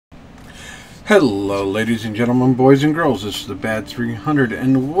Hello ladies and gentlemen, boys and girls, this is the Bad 300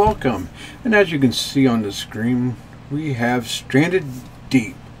 and welcome. And as you can see on the screen, we have Stranded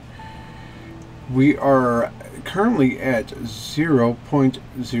Deep. We are currently at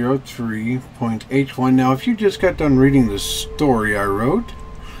 0.03.H1. Now if you just got done reading the story I wrote,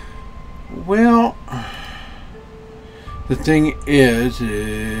 well, the thing is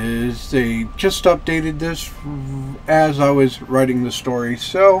they just updated this as I was writing the story,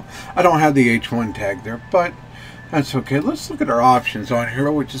 so I don't have the H1 tag there, but that's okay. Let's look at our options on here,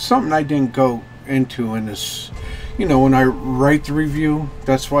 which is something I didn't go into in this, when I write the review.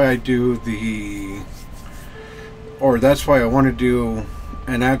 That's why I do that's why I want to do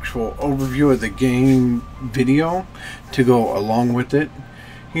an actual overview of the game video to go along with it.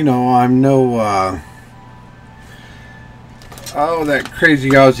 I'm no that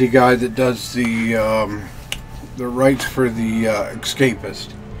crazy Aussie guy that does the rights for the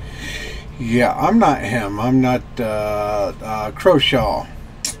Escapist. Yeah, I'm not him. I'm not Croshaw.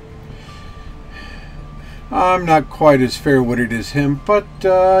 I'm not quite as fair-witted as him, but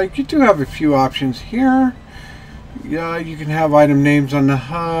you do have a few options here. Yeah, you can have item names on the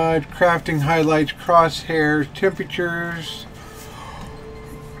HUD, crafting highlights, crosshairs, temperatures,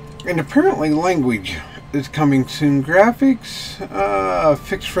 and apparently language is coming soon. Graphics,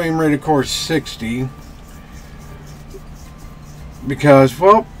 fixed frame rate, of course, 60. Because,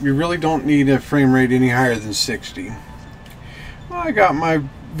 well, you really don't need a frame rate any higher than 60. Well, I got my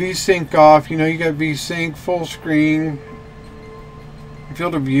VSync off. You got VSync, full screen,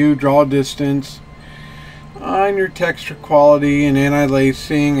 field of view, draw distance, on your texture quality and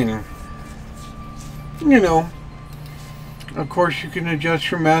anti-lacing, and of course you can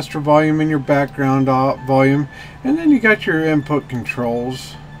adjust your master volume and your background volume, and then you got your input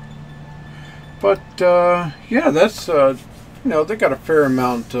controls. But yeah, that's they got a fair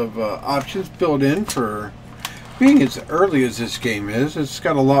amount of options built in for being as early as this game is. It's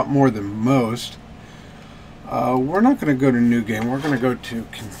got a lot more than most. We're not going to go to new game. We're going to go to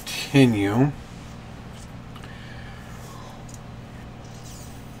continue.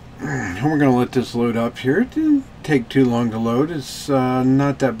 And we're going to let this load up here. It didn't take too long to load. It's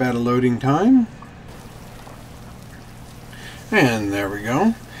not that bad a loading time. And there we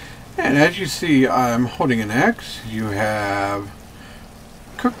go. And as you see, I'm holding an X. You have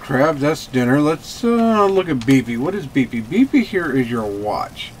cooked crabs. That's dinner. Let's look at Beepy. What is Beepy? Beepy here is your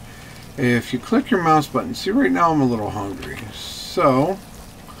watch. If you click your mouse button, see right now I'm a little hungry. So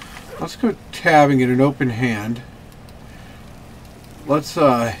let's go tab and get an open hand. Let's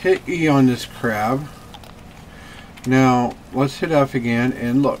hit E on this crab. Now let's hit F again,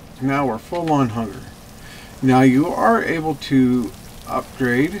 and look, now we're full on hunger. Now you are able to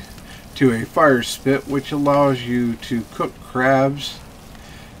upgrade to a fire spit, which allows you to cook crabs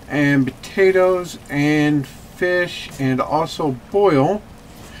and potatoes and fish, and also boil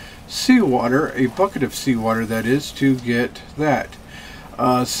seawater, a bucket of seawater that is, to get that.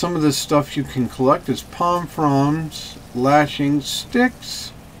 Some of the stuff you can collect is palm fronds, lashings,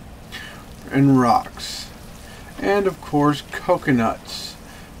 sticks, and rocks, and of course coconuts,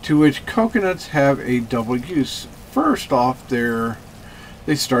 to which coconuts have a double use. First off, they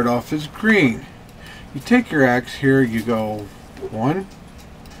start off as green. You take your axe here, you go 1,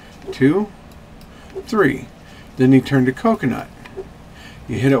 2, 3, then you turn to coconut.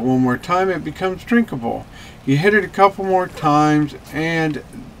 You hit it one more time, it becomes drinkable. You hit it a couple more times and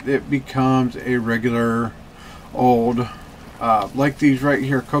it becomes a regular old, like these right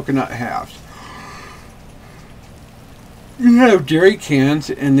here, coconut halves. You have jerry cans,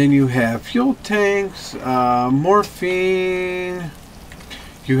 and then you have fuel tanks, morphine,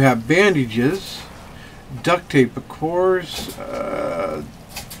 you have bandages, duct tape, of course.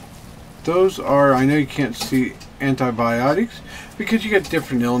 Those are, I know you can't see, antibiotics, because you get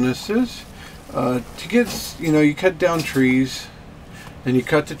different illnesses. To get, you cut down trees, and you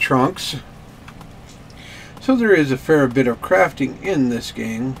cut the trunks. So there is a fair bit of crafting in this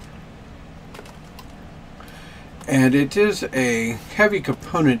game, and it is a heavy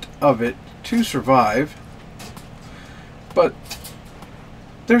component of it to survive, but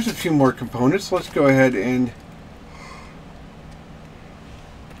there's a few more components. Let's go ahead, and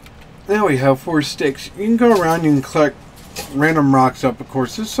now we have 4 sticks. You can go around, you can collect random rocks up. Of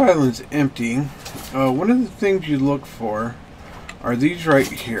course, this island's empty. One of the things you look for are these right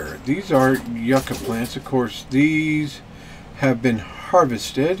here. These are yucca plants. Of course, these have been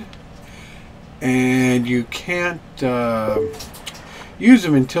harvested, and you can't use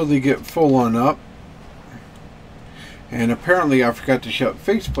them until they get full on up. And apparently I forgot to shut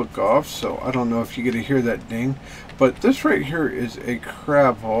Facebook off, so I don't know if you get to hear that ding. But this right here is a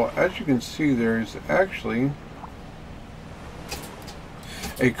crab hole. As you can see, there's actually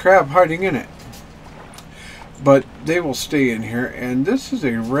a crab hiding in it. But they will stay in here. And this is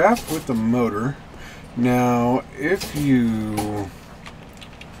a raft with a motor. Now, if you...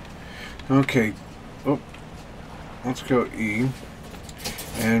 Okay. Oh, let's go E.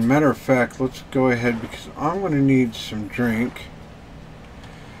 And matter of fact, let's go ahead because I'm going to need some drink.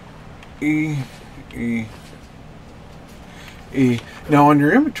 E. Now on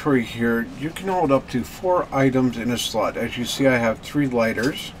your inventory here, you can hold up to 4 items in a slot. As you see, I have 3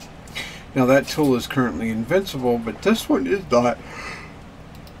 lighters. Now that tool is currently invincible, but this one is not.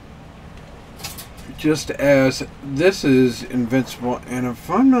 Just as this is invincible, and if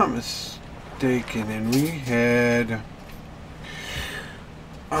I'm not mistaken, and we had...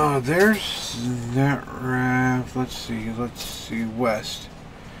 there's that raft. Let's see, west.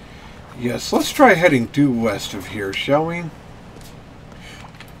 Yes, let's try heading due west of here, shall we?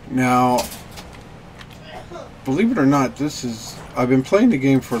 Now, believe it or not, I've been playing the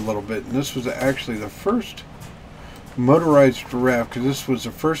game for a little bit, and this was actually the first motorized raft, because this was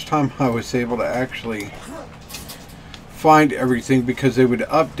the first time I was able to actually find everything, because they would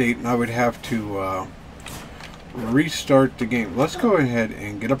update and I would have to restart the game. Let's go ahead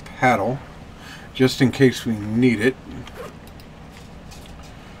and get a paddle just in case we need it.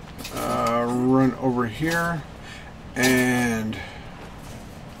 Run over here and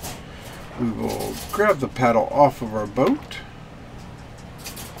we will grab the paddle off of our boat.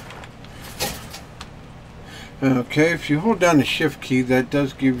 Okay, if you hold down the shift key, that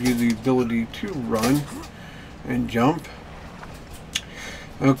does give you the ability to run and jump.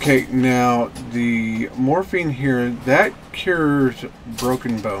 Okay, now the morphine here, that cures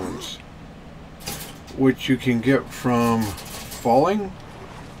broken bones, which you can get from falling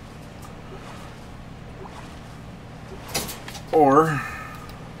or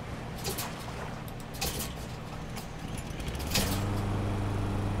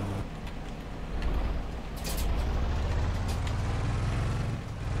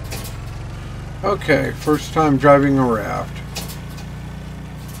okay, first time driving a raft.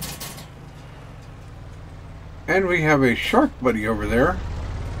 And we have a shark buddy over there.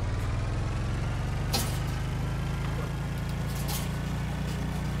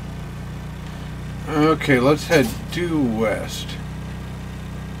 Okay, let's head due west.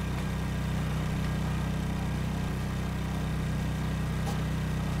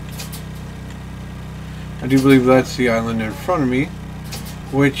 I do believe that's the island in front of me,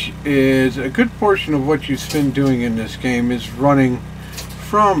 which is a good portion of what you spend doing in this game is running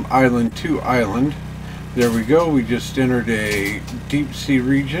from island to island. There we go, we just entered a deep sea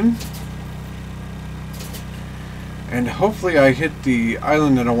region. And hopefully I hit the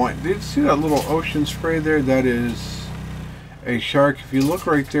island that I want. Did you see that little ocean spray there? That is a shark. If you look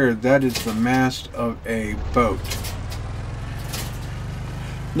right there, that is the mast of a boat.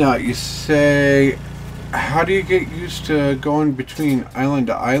 Now you say, how do you get used to going between island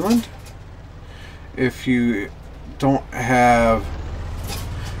to island if you don't have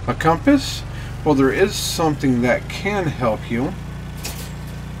a compass? Well, there is something that can help you.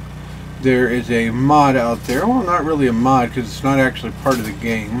 There is a mod out there. Well, not really a mod because it's not actually part of the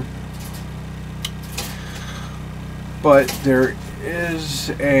game. But there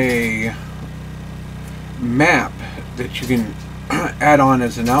is a map that you can add on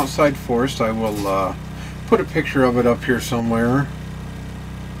as an outside force. I will put a picture of it up here somewhere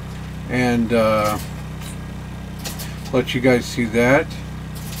and let you guys see that.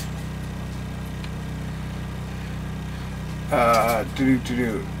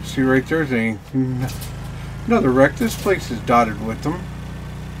 See right there's another wreck. This place is dotted with them.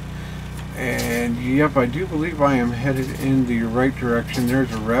 And yep, I do believe I am headed in the right direction.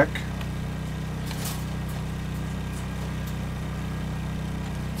 There's a wreck.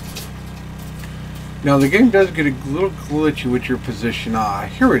 Now the game does get a little glitchy with your position.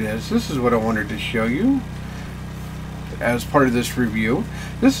 Here it is. This is what I wanted to show you as part of this review.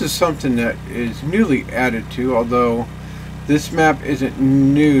 This is something that is newly added to, although this map isn't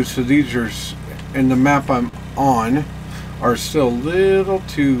new, so these are, and the map I'm on are still a little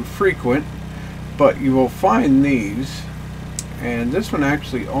too frequent, but you will find these, and this one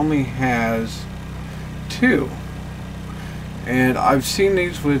actually only has 2, and I've seen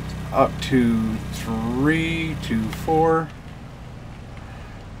these with up to 3 to 4.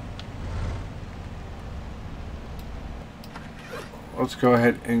 Let's go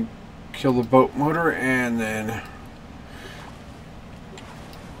ahead and kill the boat motor, and then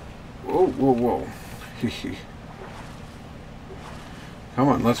whoa. Come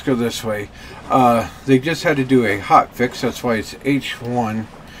on, let's go this way. They just had to do a hot fix. That's why it's H1,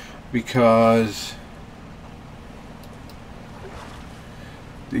 because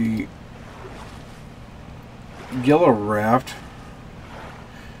the yellow raft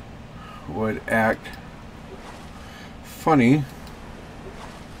would act funny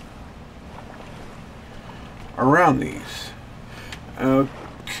around these.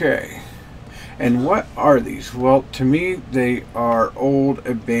 Okay. And what are these? Well, to me, they are old,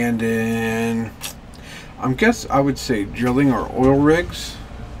 abandoned, I would say drilling or oil rigs.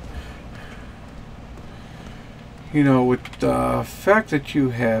 You know, with the fact that you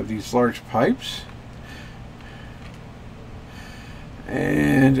have these large pipes.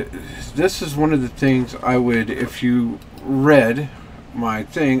 And this is one of the things I would, if you read my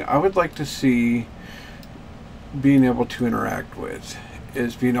thing, I would like to see being able to interact with,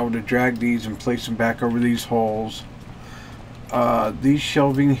 is being able to drag these and place them back over these holes. These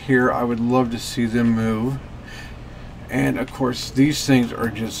shelving here, I would love to see them move. And of course, these things are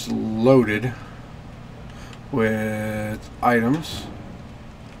just loaded with items.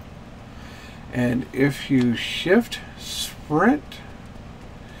 And if you shift, sprint,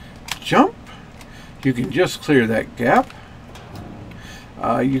 jump, you can just clear that gap.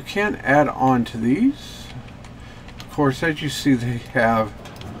 You can add on to these. Of course, as you see, they have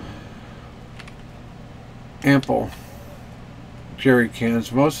ample jerry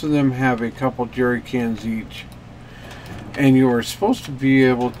cans. Most of them have a couple jerry cans each. And you are supposed to be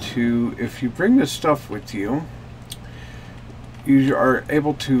able to, if you bring this stuff with you, you are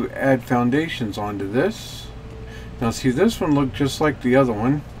able to add foundations onto this. Now see, this one looked just like the other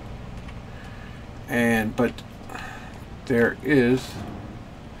one. But there is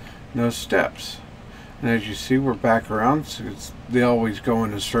no steps. And as you see, we're back around, so they always go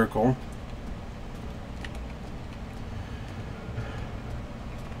in a circle.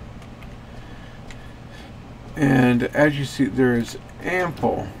 And as you see, there is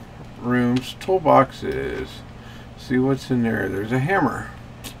ample rooms, toolboxes. See what's in there. There's a hammer.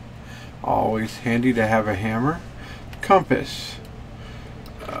 Always handy to have a hammer. Compass.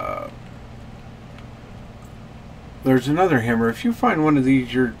 There's another hammer. If you find one of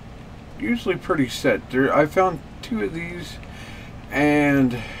these, you're usually pretty set. I found 2 of these,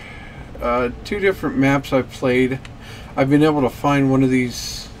 and 2 different maps I've played. I've been able to find one of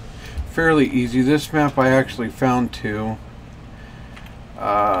these fairly easy. This map I actually found 2.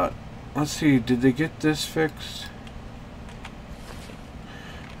 Let's see, did they get this fixed?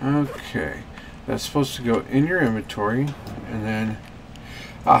 Okay, that's supposed to go in your inventory, and then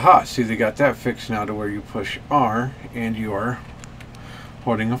aha, see, they got that fixed now to where you push R and you are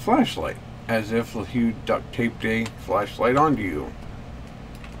holding a flashlight, as if you duct taped a flashlight onto you.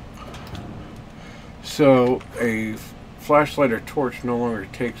 So a flashlight or torch no longer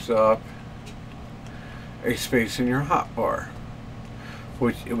takes up a space in your hotbar,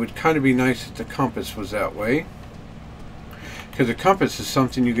 which it would kind of be nice if the compass was that way, because a compass is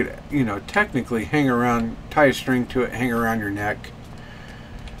something you could, you know, technically hang around, tie a string to it, hang around your neck.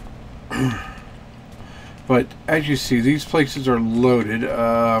 But as you see, these places are loaded.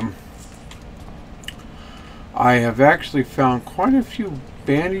 I have actually found quite a few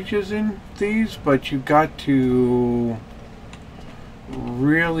bandages in these, but you've got to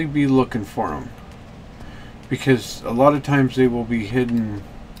really be looking for them, because a lot of times they will be hidden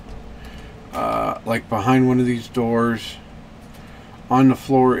like behind one of these doors, on the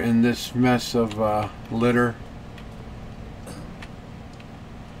floor in this mess of litter.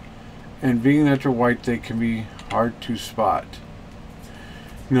 And being that they're white, they can be hard to spot.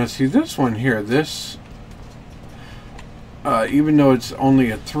 Now see, this one here, this even though it's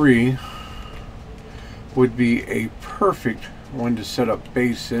only a 3, would be a perfect one to set up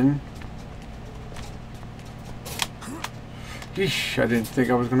base in. Yeesh, I didn't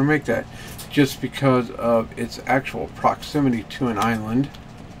think I was going to make that, just because of its actual proximity to an island.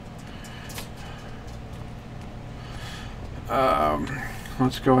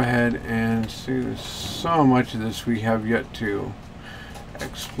 Let's go ahead and see. There's so much of this we have yet to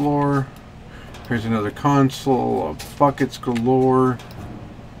explore. Here's another console, of buckets galore,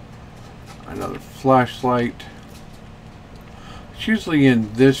 another flashlight. It's usually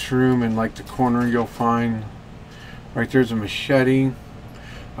in this room, in like the corner you'll find. Right there's a machete,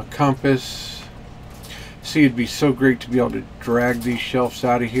 a compass. See, it'd be so great to be able to drag these shelves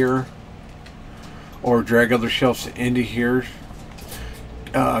out of here, or drag other shelves into here.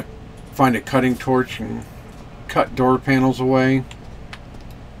 Find a cutting torch and cut door panels away.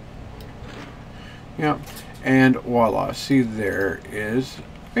 Yep, and voila, see, there is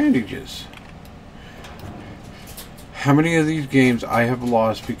bandages. how many of these games I have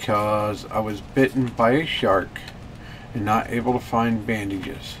lost because I was bitten by a shark and not able to find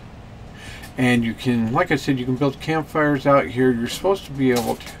bandages. And you can, like I said, you can build campfires out here. You're supposed to be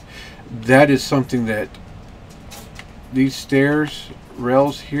able to, that is something that these stairs,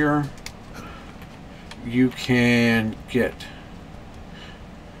 rails here, you can get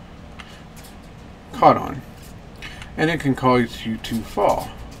caught on. And it can cause you to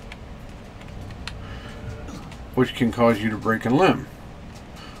fall, which can cause you to break a limb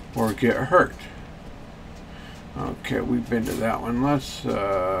or get hurt. Okay, we've been to that one. Let's,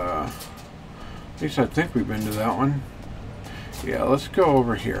 at least I think we've been to that one. Yeah, let's go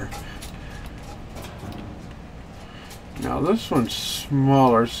over here. Now this one's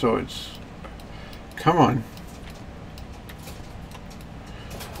smaller, so it's, come on.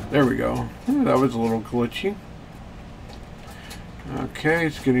 There we go. Oh, that was a little glitchy. Okay,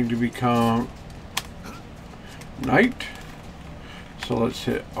 it's getting to become night. So let's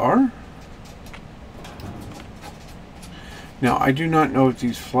hit R. Now I do not know if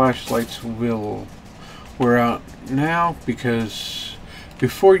these flashlights will wear out now, because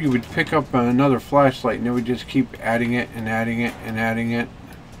before you would pick up another flashlight and it would just keep adding it and adding it and adding it.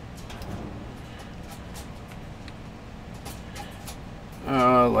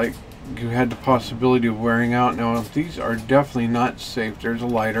 Like you had the possibility of wearing out. Now these are definitely not safe. There's a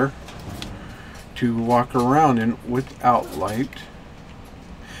lighter to walk around in without light.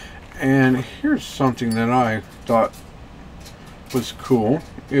 And here's something that I thought was cool.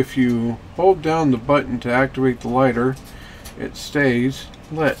 If you hold down the button to activate the lighter, it stays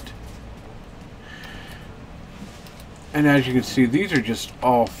lit. And as you can see, these are just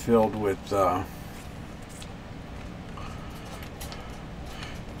all filled with all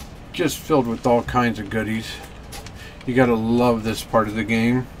kinds of goodies. You gotta love this part of the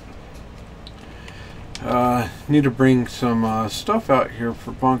game. Need to bring some stuff out here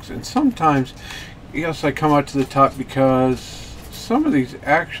for bunks, and sometimes, yes, I come out to the top because some of these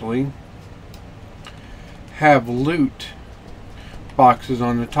actually have loot boxes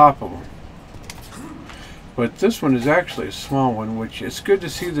on the top of them. But this one is actually a small one, which it's good to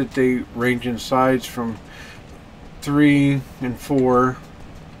see that they range in size from 3 and 4.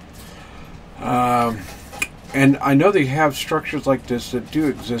 And I know they have structures like this that do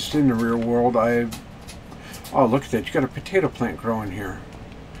exist in the real world. Oh, look at that. You got a potato plant growing here.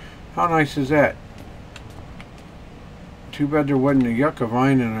 How nice is that? Too bad there wasn't a yucca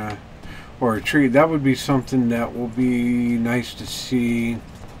vine and or a tree. That would be something that will be nice to see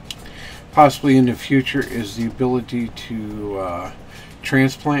possibly in the future, is the ability to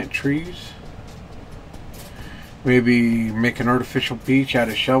transplant trees. Maybe make an artificial beach out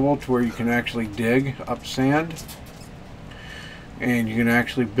of shovel to where you can actually dig up sand, and you can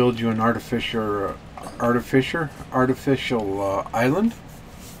actually build you an artificial island.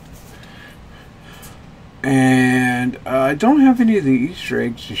 And I don't have any of the Easter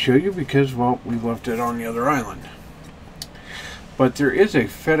eggs to show you because, well, we left it on the other island. But there is a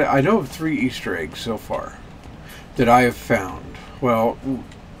I know of 3 Easter eggs so far that I have found. Well,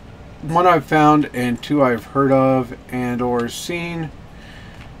 1 I've found, and 2 I've heard of and or seen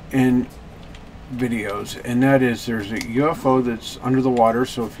in videos. And that is, there's a UFO that's under the water,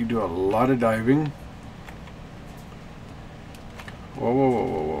 so if you do a lot of diving. Whoa, whoa, whoa,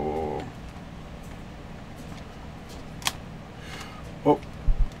 whoa, whoa, whoa. Oh.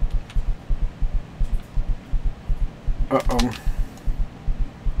 Uh-oh.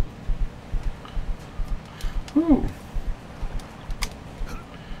 Ooh.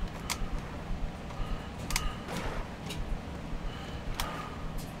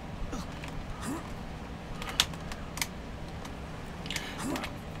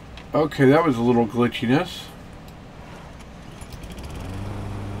 Okay, that was a little glitchiness.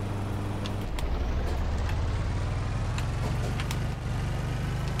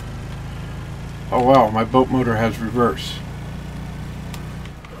 Oh wow, my boat motor has reverse.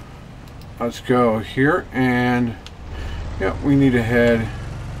 Let's go here, and yeah, we need to head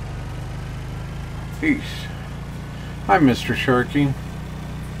east. Hi, Mr. Sharky.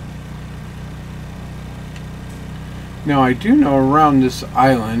 Now I do know around this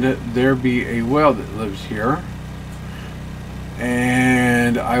island there be a whale that lives here,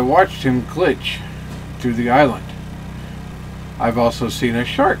 and I watched him glitch through the island. I've also seen a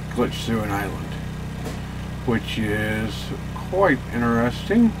shark glitch through an island, which is quite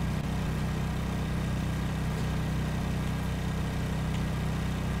interesting.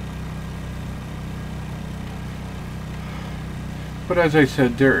 But as I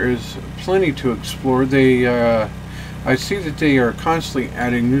said, there is plenty to explore. I see that they are constantly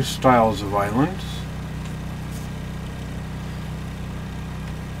adding new styles of islands.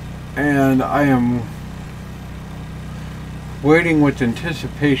 and I am waiting with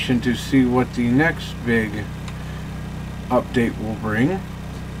anticipation to see what the next big update will bring.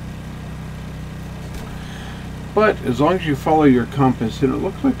 But as long as you follow your compass, and it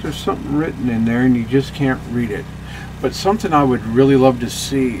looks like there's something written in there and you just can't read it. But something I would really love to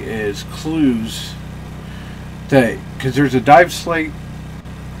see is clues that, because there's a dive slate,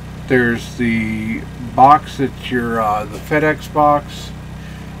 there's the box that you're the FedEx box,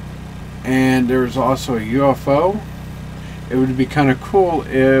 and there's also a UFO. It would be kind of cool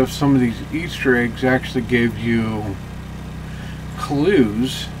if some of these Easter eggs actually gave you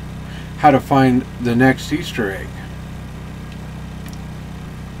clues how to find the next Easter egg.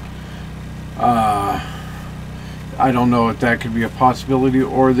 I don't know if that could be a possibility,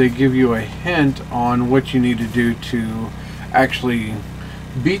 or they give you a hint on what you need to do to actually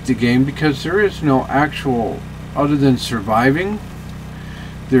beat the game, because there is no actual, other than surviving,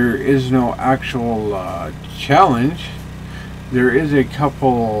 there is no actual challenge. There is a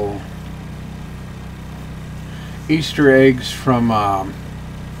couple Easter eggs from,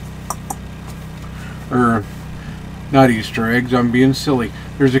 or not Easter eggs, I'm being silly.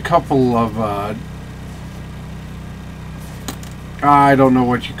 There's a couple of, I don't know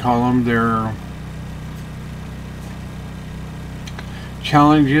what you call them. They're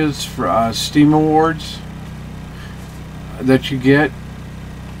challenges for Steam Awards that you get.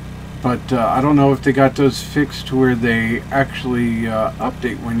 But I don't know if they got those fixed to where they actually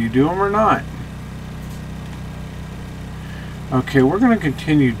update when you do them or not. Okay, we're going to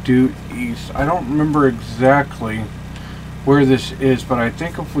continue due east. I don't remember exactly where this is, but I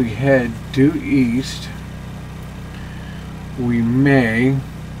think if we head due east, we may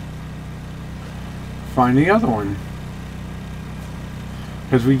find the other one.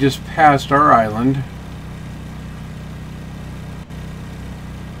 Because we just passed our island.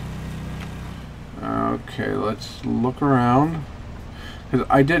 Okay, let's look around. Because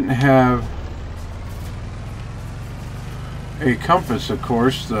I didn't have a compass, of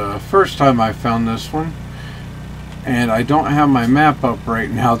course, the first time I found this one. And I don't have my map up right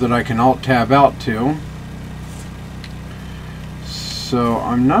now that I can Alt-Tab out to. So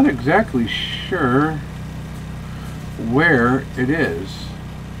I'm not exactly sure where it is.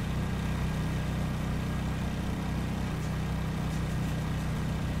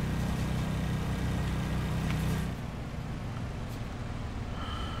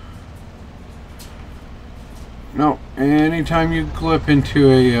 No, anytime you clip into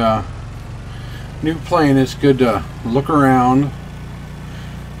a new plane, it's good to look around,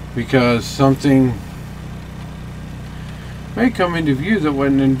 because something may come into view that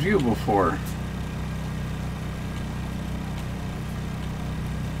wasn't in view before.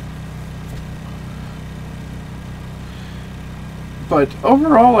 But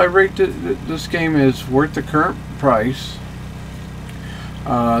overall, I rate this game is worth the current price.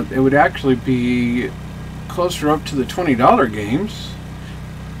 It would actually be closer up to the $20 games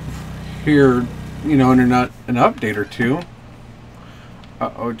here, you know, and not an update or two.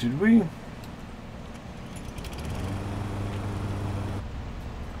 Uh-oh, did we?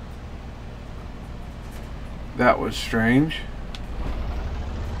 That was strange.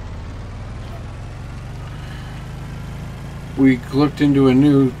 We looked into a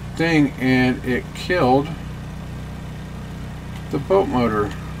new thing and it killed the boat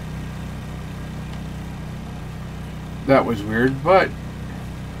motor. That was weird, but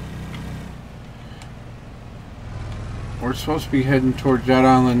we're supposed to be heading towards that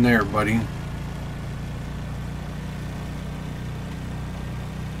island there, buddy.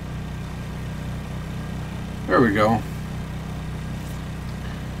 There we go.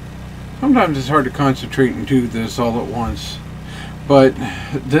 Sometimes it's hard to concentrate and do this all at once, but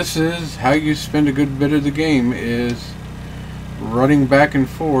this is how you spend a good bit of the game, is running back and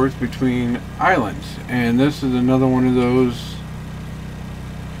forth between islands. And this is another one of those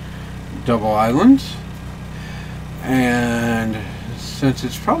double islands, and since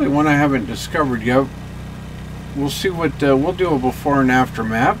it's probably one I haven't discovered yet, we'll see what we'll do a before and after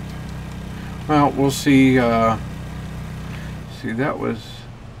map. Well, we'll see. See, that was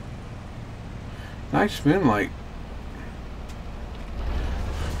nice moonlight.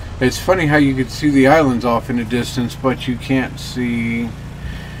 It's funny how you could see the islands off in the distance, but you can't see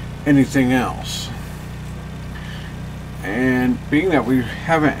anything else. And being that we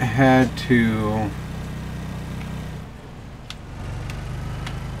haven't had to...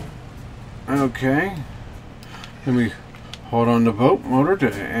 Okay. Let me hold on the boat motor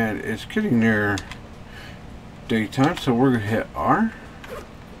to, and it's getting near daytime, so we're going to hit R.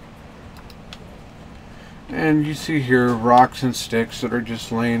 And you see here rocks and sticks that are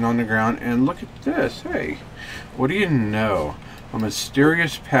just laying on the ground. And look at this. Hey, what do you know? A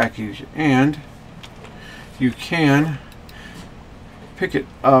mysterious package, and you can pick it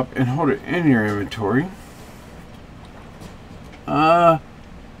up and hold it in your inventory. Heck,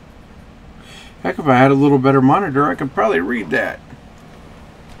 if I had a little better monitor, I could probably read that.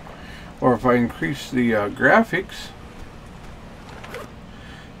 Or if I increase the graphics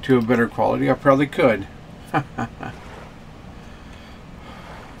to a better quality, I probably could.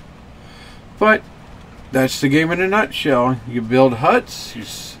 But that's the game in a nutshell. You build huts, you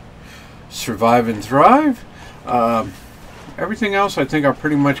survive and thrive. Everything else I think I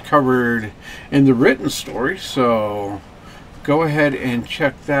pretty much covered in the written story, so go ahead and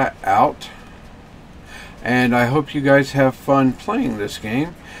check that out. And I hope you guys have fun playing this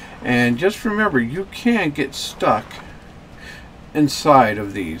game. And just remember, you can get stuck inside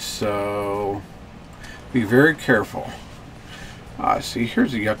of these, so be very careful. See,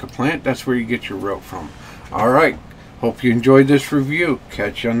 here's a yucca plant. That's where you get your rope from. Alright, hope you enjoyed this review.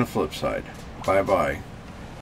 Catch you on the flip side. Bye-bye.